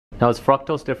Now, is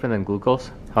fructose different than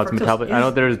glucose? How it's metabolized? I know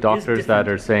there's doctors that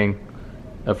are saying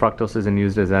fructose isn't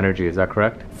used as energy. Is that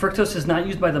correct? Fructose is not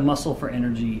used by the muscle for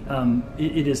energy.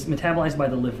 It is metabolized by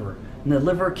the liver. And the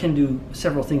liver can do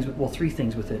several things, well, 3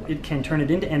 things with it. It can turn it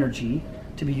into energy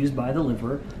to be used by the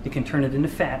liver. It can turn it into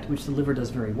fat, which the liver does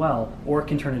very well, or it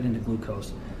can turn it into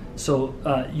glucose. So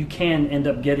you can end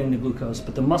up getting the glucose,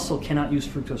 but the muscle cannot use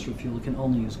fructose for fuel. It can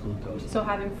only use glucose. So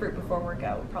having fruit before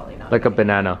workout, probably not. Like a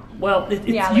banana. Well,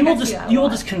 you will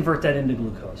just convert that into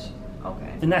glucose.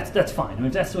 Okay. And that's fine. I mean,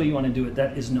 if that's the way you want to do it,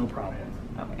 that is no problem.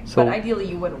 Okay. So, but ideally,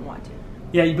 you wouldn't want to.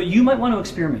 Yeah, but you might want to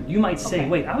experiment. You might say,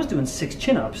 wait, I was doing 6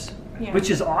 chin-ups, which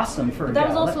is awesome for a gal. That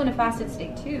was also in a fasted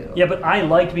state too. Yeah, but I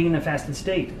like being in a fasted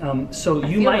state. So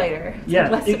you might. Later. Yeah,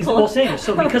 well, same.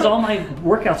 So because all my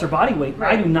workouts are body weight,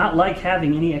 I do not like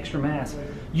having any extra mass.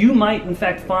 You might, in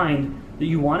fact, find that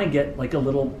you want to get like a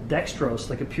little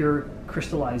dextrose, like a pure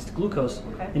crystallized glucose,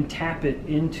 and tap it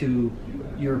into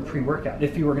your pre-workout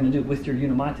if you were going to do it with your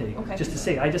Unimate. Just to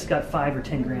say, I just got 5 or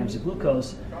 10 grams of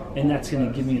glucose, and that's going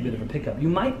to give me a bit of a pickup. You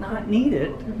might not need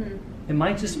it. It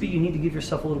might just be you need to give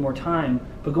yourself a little more time.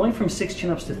 But going from 6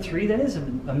 chin-ups to 3, that is a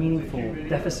meaningful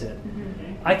deficit.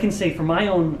 I can say from my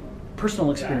own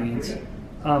personal experience,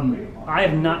 I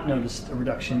have not noticed a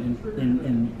reduction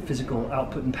in physical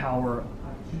output and power.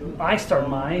 I start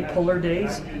my puller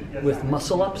days with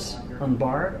muscle ups on the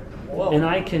bar, and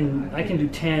I can do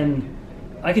 10.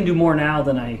 I can do more now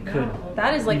than I could.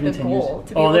 That is like the goal,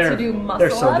 to be able to do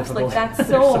muscle ups. Difficult. Like that's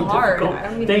so hard. I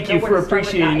don't even Thank you for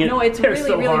appreciating it. No, it's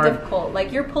really difficult.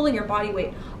 Like you're pulling your body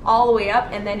weight all the way up,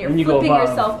 and then you're flipping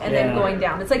yourself and then going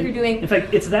down. It's like you're doing. In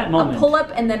fact, it's that moment. A pull up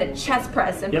and then a chest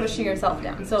press and pushing yourself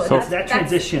down. So it's that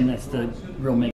transition that's the real make.